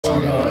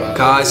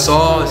KAI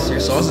sauce. Your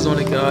sauce is on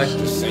it, KAI.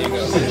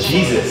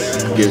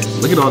 Jesus.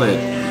 Look at all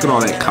that. Look at all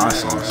that KAI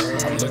sauce.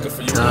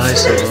 KAI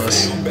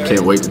sauce.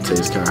 Can't wait to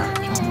taste KAI.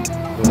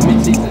 Let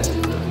me taste that.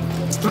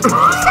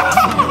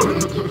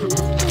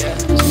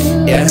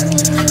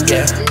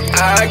 Yeah.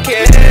 I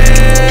can't.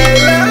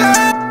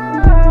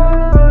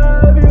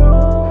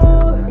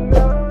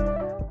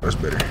 That's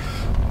better.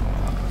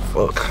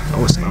 Fuck.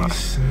 No, it's not.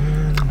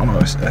 Oh no,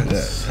 it's that.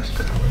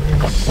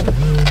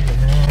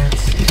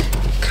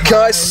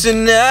 KAI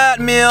CENAT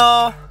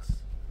meal.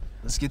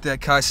 Let's get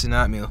that KAI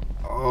CENAT meal.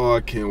 Oh,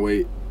 I can't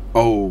wait.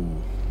 Oh.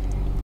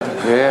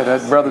 Yeah,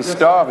 that brother's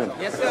starving.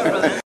 Yes, sir,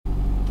 brother.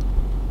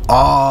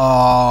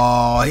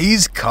 Oh,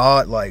 he's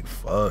caught like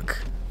fuck.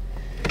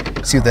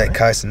 See what that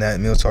KAI CENAT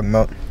meal talking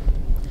about?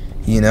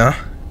 You know?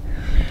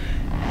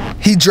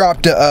 He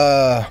dropped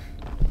a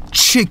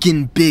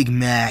chicken Big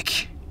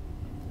Mac.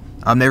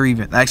 I've never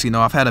even, actually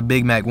no, I've had a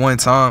Big Mac one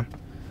time.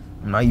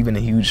 I'm not even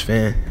a huge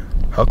fan.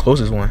 How close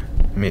is one?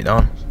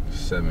 McDonald's.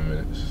 7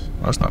 minutes.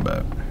 Oh, that's not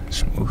bad.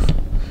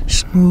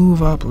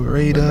 Smooth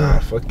operator. Nah,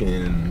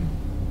 fucking.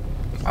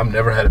 I've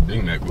never had a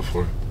Big Mac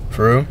before.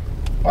 For real?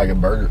 Like a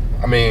burger.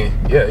 I mean,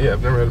 yeah,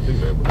 I've never had a Big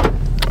Mac before.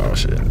 Oh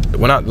shit.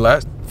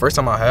 First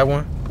time I had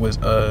one was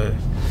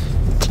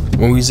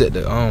when we was at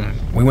the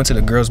we went to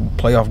the girls'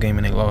 playoff game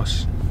and they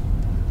lost.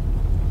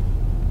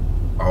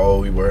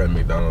 Oh, we were at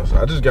McDonald's.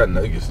 I just got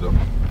nuggets though.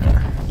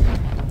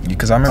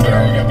 Because I remember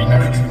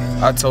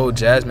I told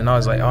Jasmine, I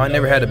was like, oh, I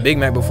never had a Big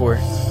Mac before.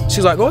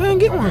 She's like, go ahead and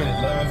get one.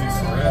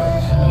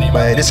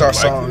 But this our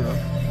song.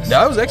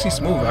 That was actually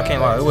smooth. I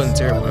can't lie, it wasn't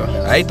terrible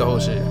though. I ate the whole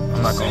shit.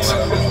 I'm not gonna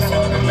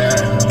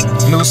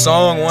lie. New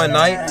song one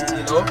night,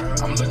 you know.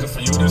 I'm looking for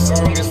you. This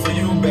song is for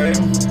you, babe.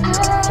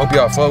 Hope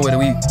y'all fuck with it.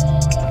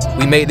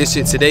 We made this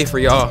shit today for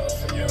y'all.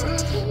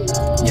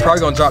 We're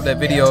probably gonna drop that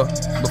video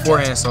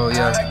beforehand, so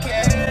yeah.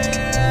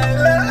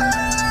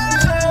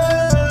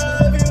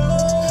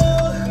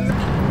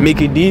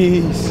 Mickey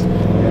D's.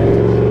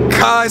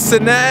 KAI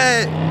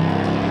CENAT.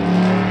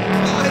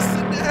 KAI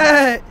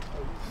CENAT.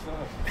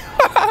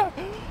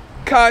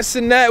 KAI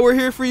CENAT, we're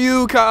here for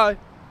you, KAI.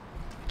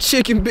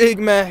 Chicken Big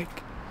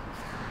Mac.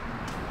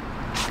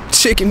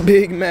 Chicken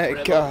Big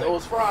Mac, KAI.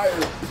 Those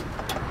fryers.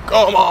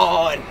 Come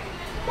on.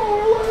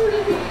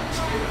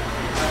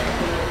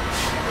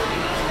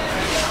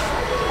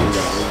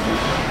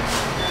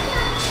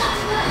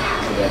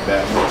 That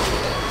bad.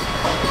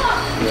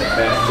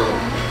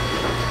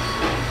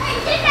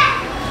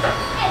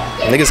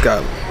 Niggas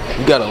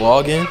you got a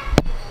login?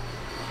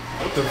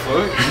 What the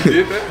fuck? You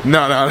did that?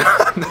 No.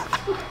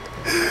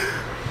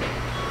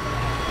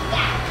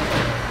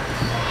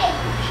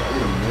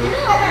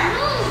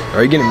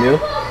 Are you getting a meal?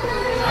 I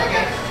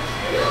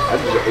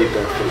just ate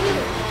that food.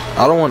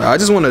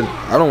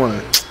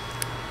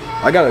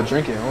 I gotta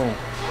drink it home.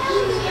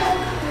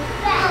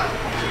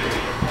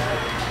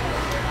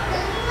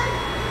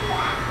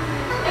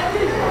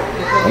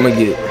 I'm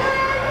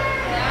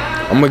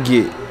gonna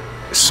get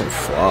some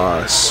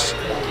fries.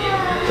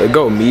 They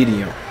go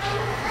medium.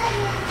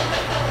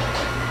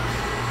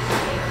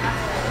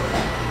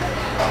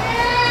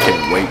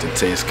 Can't wait to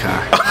taste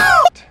KAI.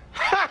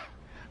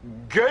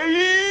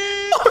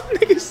 Gay!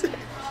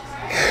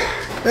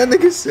 That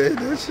nigga said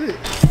that shit.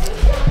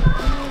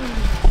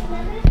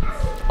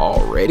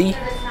 Already?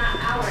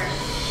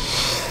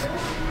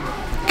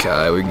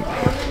 KAI,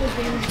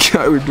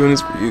 we're doing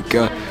this for you,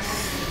 KAI.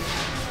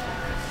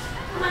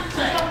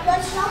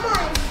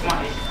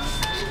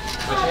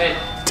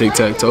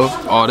 Tic-tac-toe?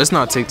 Oh, that's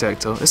not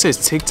tic-tac-toe. It says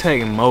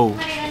tic-tac-mo.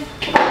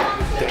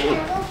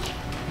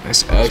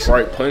 That's actually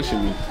Sprite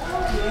punching me.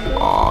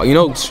 Oh, you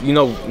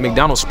know,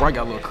 McDonald's Sprite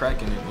got a little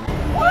crack in it.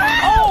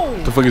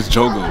 What the fuck is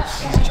Jogos?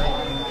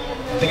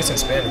 I think it's in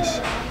Spanish.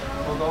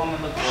 I'm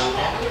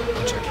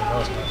checking.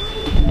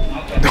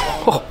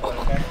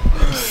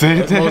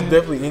 That's most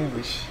definitely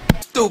English.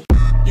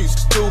 You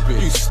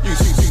stupid.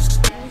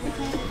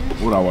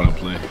 What I want to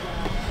play?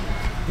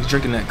 He's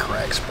drinking that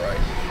crack Sprite.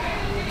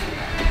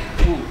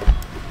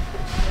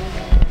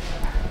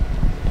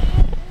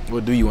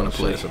 What do you want to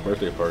play? It's a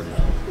birthday party.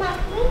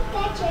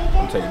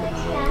 I'm taking it.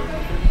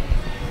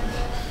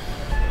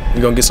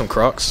 You gonna get some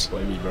Crocs?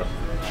 Play me, bro.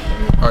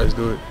 Alright, let's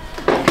do it.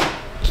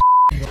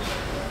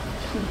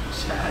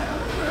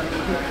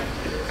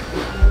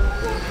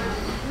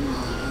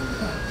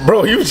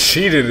 Bro, you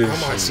cheated this I'm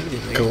not shit. cheating,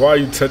 nigga. Cause why are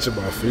you touching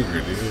my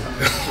finger, dude?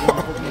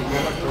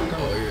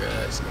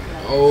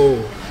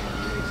 Oh.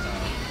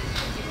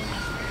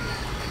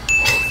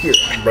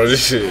 Bro,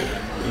 this shit.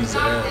 He's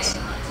ass.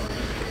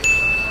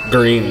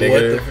 Green, nigga.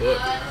 What the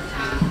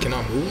fuck? Can I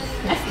move?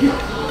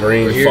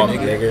 Green, We're here, fuck,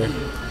 nigga. nigga.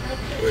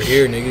 We're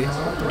here, nigga.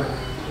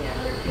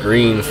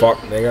 Green, fuck,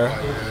 nigga.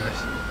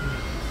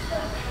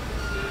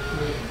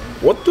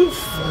 What the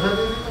fuck?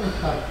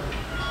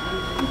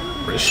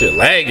 This shit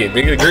lagging,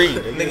 nigga. Green.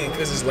 Nigga,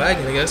 cause it's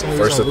lagging, nigga. That's the only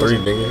First reason to I'm three,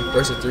 losing. nigga.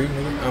 First to three,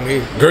 nigga. I'm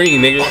here.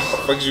 Green, nigga. What the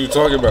fuck is you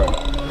talking about?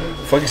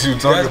 Fuck is you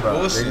talking That's about?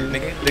 bullshit,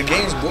 nigga. The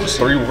game's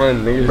bullshit.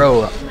 3-1, nigga.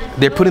 Bro,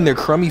 they're putting their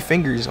crummy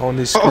fingers on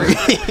this screen.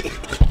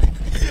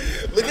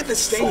 Look at the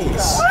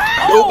stains.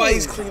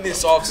 Nobody's cleaned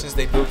this off since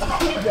they built it.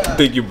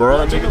 Think you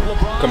Braun, nigga?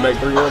 Come back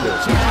 3-1 there.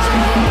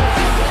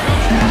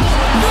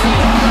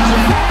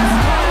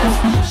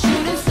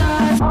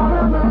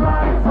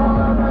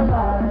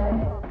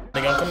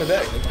 Nigga, I'm coming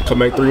back. Nigga. Come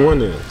back 3-1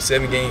 then.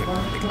 7 game.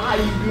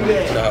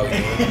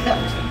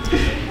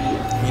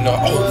 You know,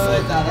 oh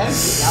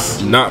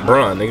fuck. Not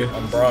Braun, nigga.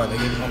 I'm Braun,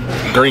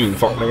 nigga. Green,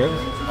 fuck, nigga.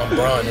 I'm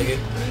Braun, nigga.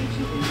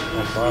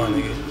 I'm Braun,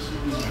 nigga.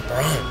 I'm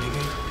Braun, nigga.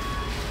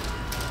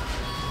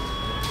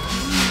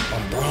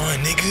 I'm Braun,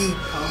 nigga.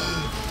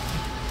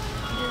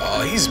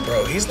 Oh,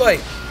 he's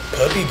like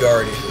puppy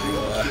guarded.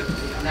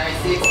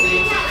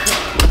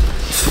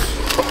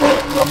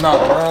 I'm not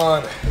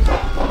Braun.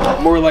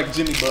 More like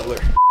Jimmy Butler.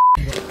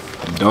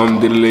 Dum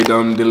diddly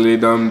dum diddly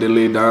dum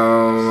diddly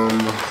dum.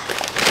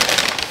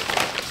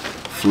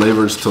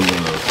 Flavors to love.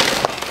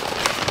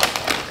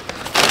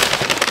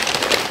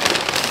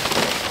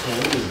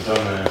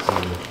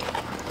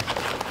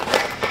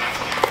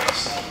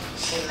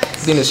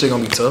 You think this shit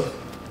gonna be tough?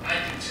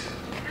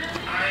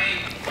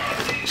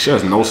 She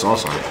has no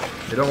sauce on it.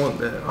 They don't want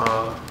that.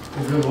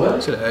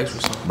 What? Should have asked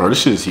for something. Bro,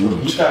 this shit is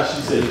huge. She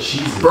said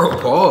cheese. Bro,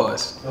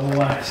 pause.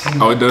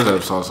 Oh, it does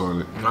have sauce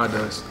on it. No, it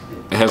does.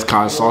 It has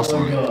KAI sauce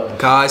on it.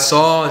 KAI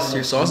sauce.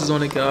 Your sauce is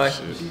on it, KAI.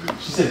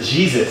 She said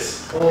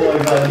Jesus. Oh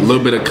my god. A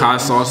little bit of KAI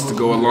sauce to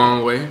go a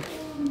long way.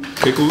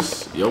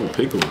 Pickles? Yo,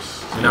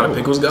 pickles. You're not a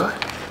pickles guy?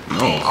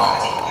 No.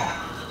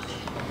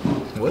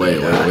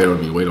 Wait on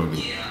me, wait on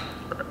me.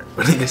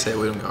 What did they say?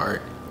 Wait on me. All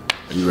right.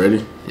 Are you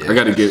ready? Yeah. I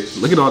gotta get,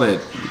 look at all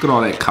that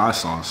KAI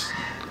sauce.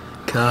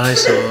 KAI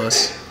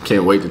sauce.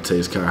 Can't wait to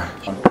taste KAI.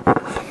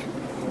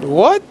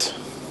 What?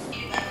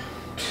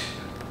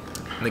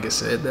 Nigga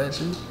said that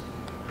shit?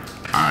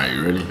 Alright,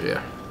 you ready?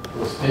 Yeah.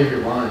 What's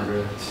favorite line,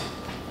 bro?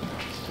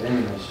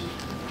 Spamming that shit.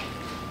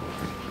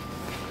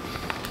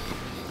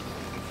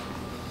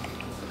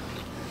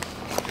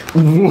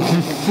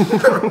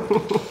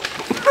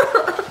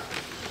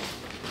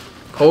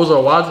 Hoes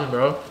are watching,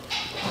 bro.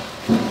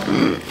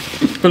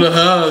 For the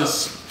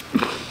house.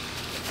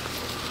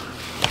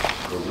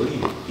 Bro, what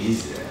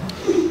is that?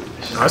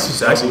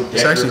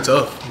 It's actually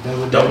tough.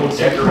 Double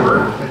decker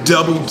burger.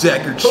 Double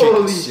decker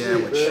chicken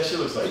sandwich. That shit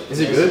looks like. Is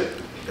it good?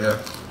 Yeah.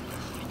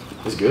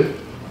 It's good.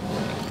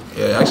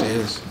 Yeah, it actually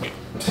is.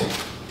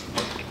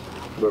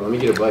 Bro, let me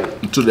get a bite.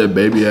 You took that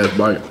baby ass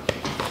bite.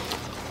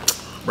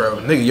 Bro,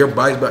 nigga, your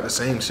bite's about the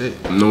same shit.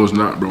 No, it's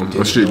not, bro.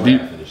 That shit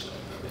deep.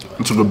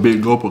 I took a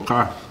big gulp of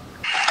KAI.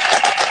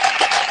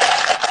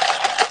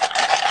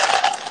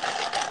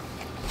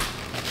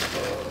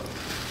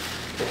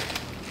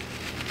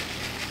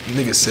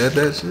 Nigga said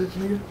that shit,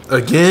 nigga.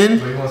 Again?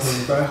 You want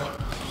some fry?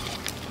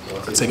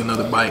 I'll take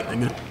another bite,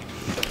 nigga.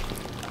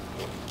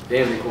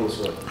 Damn, they cool as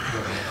fuck.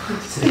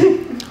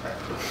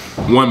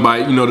 One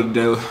bite, you know the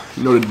deal.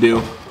 You know the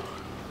deal.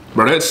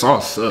 Bro, that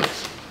sauce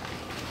sucks.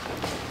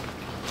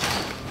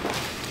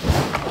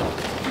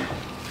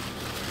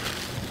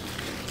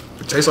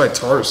 It tastes like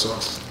tartar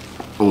sauce.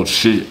 Oh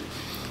shit.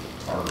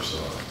 Tartar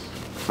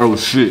sauce. Oh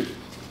shit.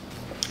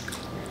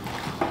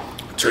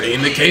 Turn it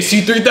into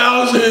KC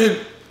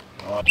 3000.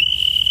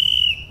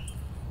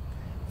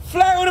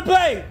 Flag on the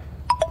play.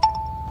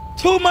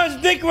 Too much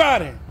dick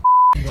riding.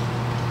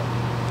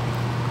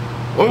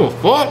 What the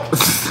fuck?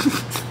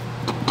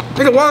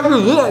 Nigga, why do you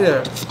look like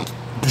that?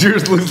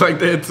 Yours looks like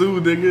that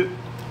too, nigga.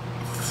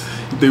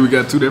 You think we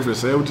got two different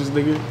sandwiches,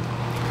 nigga?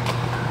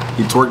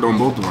 He twerked on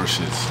both of our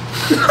shits.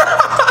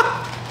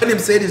 Let him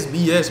say this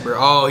BS, bro.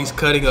 Oh, he's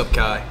cutting up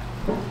KAI.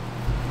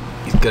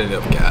 He's cutting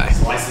up KAI.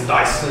 Slice and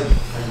dice.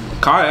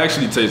 KAI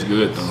actually tastes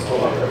good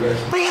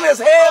though. Clean as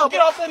hell.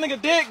 Get off that nigga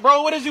dick,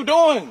 bro. What is you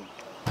doing?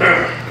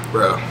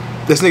 Bro,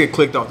 this nigga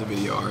clicked off the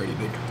video already,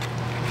 nigga.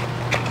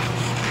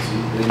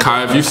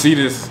 KAI, if you see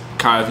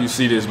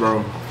this,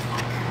 bro.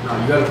 No,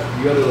 you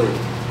gotta like.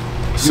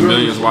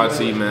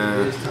 Civiliansyt,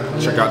 man.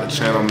 Check out the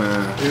channel,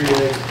 man.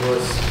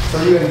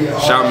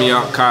 Shout me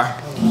out, KAI.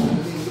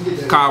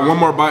 KAI, one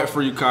more bite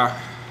for you, KAI.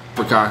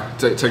 For KAI,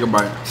 take a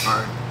bite. All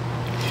right.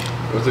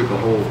 I'll take the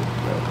whole.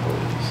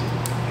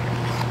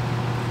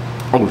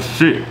 Oh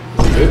shit.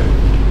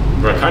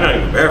 Bro, kinda not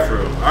even bad for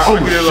real. Oh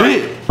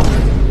shit.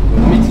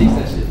 Let me taste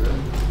that shit, bro.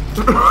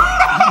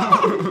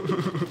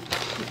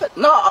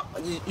 No,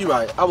 you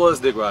right. I was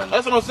dick riding.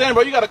 That's what I'm saying,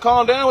 bro. You gotta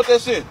calm down with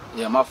that shit.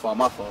 Yeah, my fault,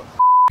 my fault.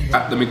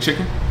 Got the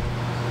McChicken.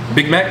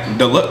 Big Mac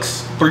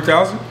Deluxe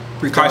 3000.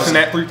 KAI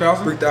CENAT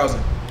 3000.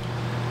 3,000.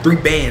 3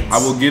 bands. I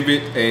will give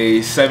it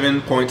a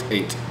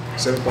 7.8.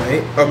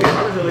 7.8. Okay.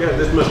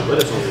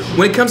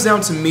 When it comes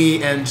down to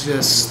me and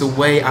just the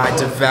way I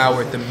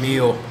devoured the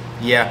meal,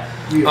 yeah.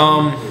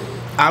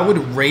 I would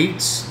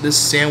rate this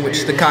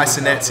sandwich, the KAI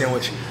CENAT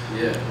sandwich,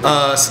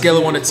 scale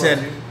of 1 to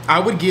 10. I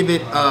would give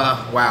it,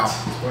 wow.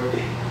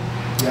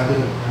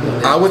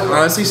 I would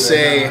honestly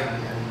say,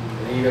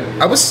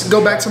 I would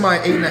go back to my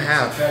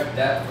 8.5.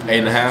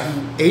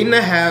 8.5.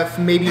 8.5,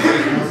 maybe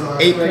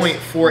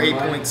 8.4,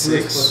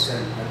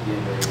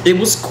 8.6. It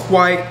was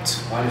quite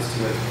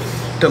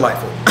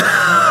delightful.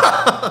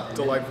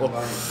 Delightful.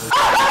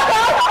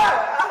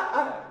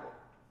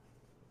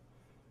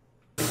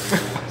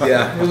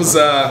 Yeah, it was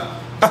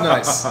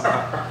nice.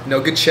 No,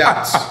 good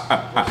shouts.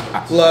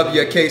 Love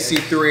you,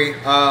 KC3.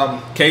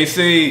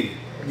 KC.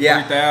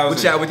 Yeah, 3,000. we'll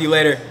chat with you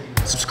later.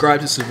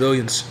 Subscribe to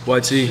Civilians,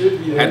 YT.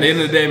 At the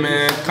end of the day,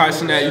 man, KAI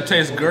CENAT, you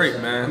taste great,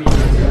 man.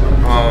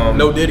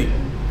 No Diddy.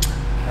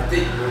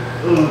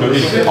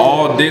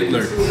 All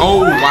Diddler.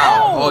 Oh,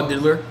 wow. All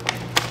Diddler.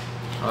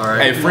 All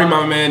right. Hey, free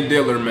my man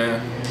Diddler,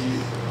 man.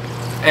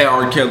 And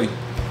R. Kelly.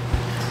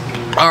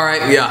 All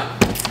right, yeah.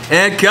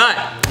 And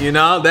cut. You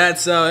know,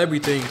 that's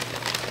everything.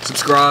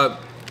 Subscribe.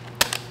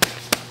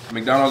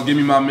 McDonald's, give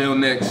me my meal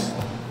next.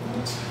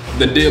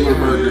 The Diddler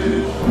burger.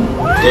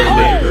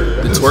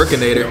 The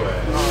Twerkinator.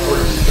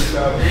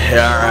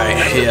 Yeah, all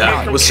right.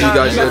 Yeah. We'll see you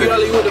guys later.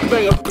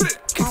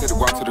 Kick to the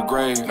guap to the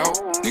grave.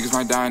 Niggas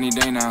might die any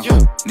day now.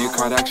 Nigga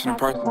caught action in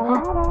person.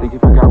 Think he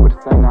forgot what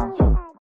to say now.